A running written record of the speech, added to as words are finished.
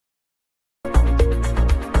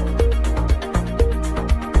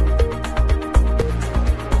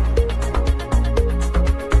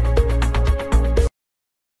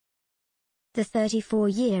The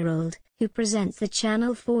 34-year-old, who presents the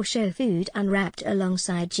Channel 4 show Food Unwrapped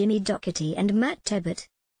alongside Jimmy Doherty and Matt Tebbutt,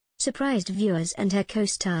 surprised viewers and her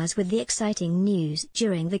co-stars with the exciting news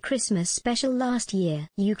during the Christmas special last year.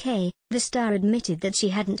 UK, the star admitted that she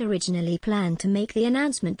hadn't originally planned to make the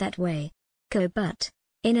announcement that way. But,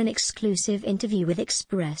 in an exclusive interview with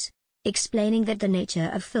Express, explaining that the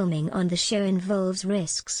nature of filming on the show involves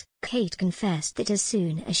risks, Kate confessed that as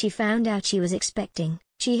soon as she found out she was expecting,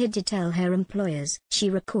 she had to tell her employers.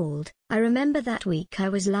 She recalled, "I remember that week I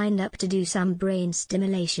was lined up to do some brain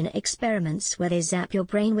stimulation experiments where they zap your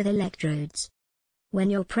brain with electrodes.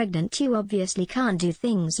 When you're pregnant you obviously can't do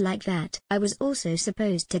things like that. I was also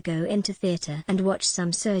supposed to go into theater and watch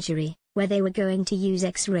some surgery, where they were going to use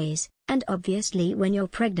X-rays, and obviously when you're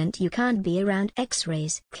pregnant you can't be around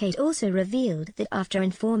X-rays." Kate also revealed that after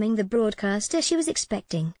informing the broadcaster she was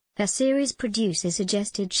expecting, her series producer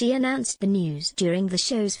suggested she announced the news during the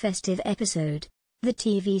show's festive episode. The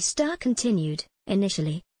TV star continued,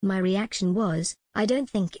 "Initially, my reaction was, I don't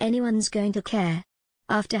think anyone's going to care.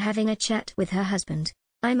 After having a chat with her husband,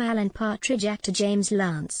 I'm Alan Partridge actor James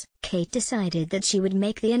Lance, Kate decided that she would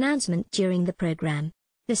make the announcement during the program."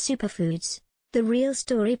 The Superfoods, the Real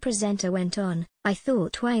Story presenter went on, "I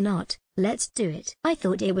thought why not, let's do it. I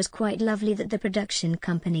thought it was quite lovely that the production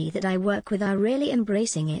company that I work with are really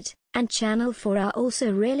embracing it, and Channel 4 are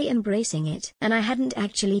also really embracing it. And I hadn't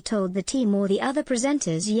actually told the team or the other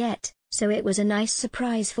presenters yet, so it was a nice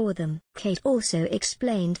surprise for them." Kate also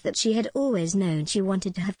explained that she had always known she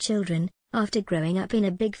wanted to have children, after growing up in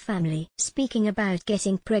a big family. Speaking about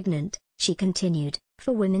getting pregnant, she continued,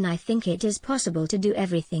 "For women I think it is possible to do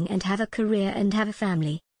everything and have a career and have a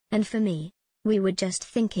family, and for me, we were just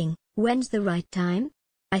thinking, when's the right time?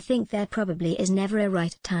 I think there probably is never a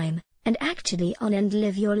right time, and actually on and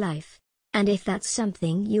live your life. And if that's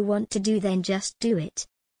something you want to do then just do it."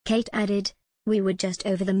 Kate added, "We were just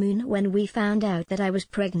over the moon when we found out that I was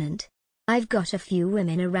pregnant. I've got a few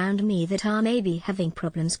women around me that are maybe having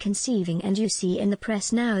problems conceiving and you see in the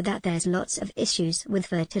press now that there's lots of issues with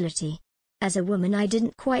fertility. As a woman I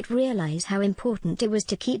didn't quite realize how important it was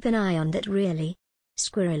to keep an eye on that really.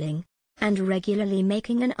 Squirreling. And regularly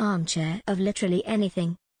making an armchair of literally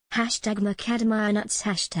anything. #macadamia nuts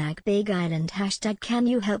 #Big Island #Can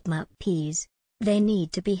you help my peas? They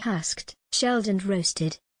need to be husked, shelled and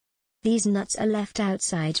roasted. These nuts are left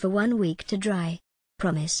outside for 1 week to dry.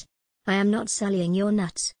 Promise. I am not sullying your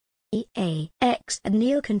nuts. EAX at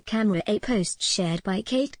Neil Can Camera. A post shared by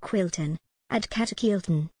Kate Quilton, at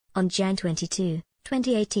Quilton, on Jan 22,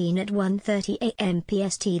 2018 at 1:30 a.m.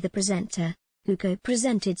 PST. The presenter, who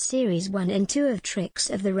co-presented Series 1 and 2 of Tricks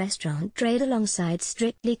of the Restaurant Trade alongside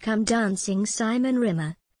Strictly Come Dancing Simon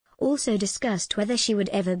Rimmer, also discussed whether she would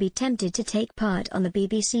ever be tempted to take part on the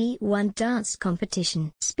BBC One dance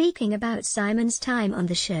competition. Speaking about Simon's time on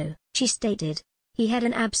the show, she stated, "He had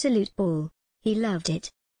an absolute ball. He loved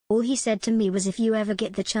it. All he said to me was if you ever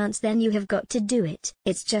get the chance then you have got to do it.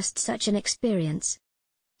 It's just such an experience.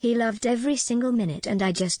 He loved every single minute and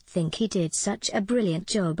I just think he did such a brilliant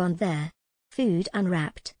job on there." Food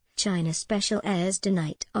Unwrapped, China special airs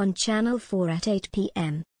tonight on Channel 4 at 8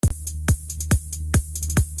 p.m.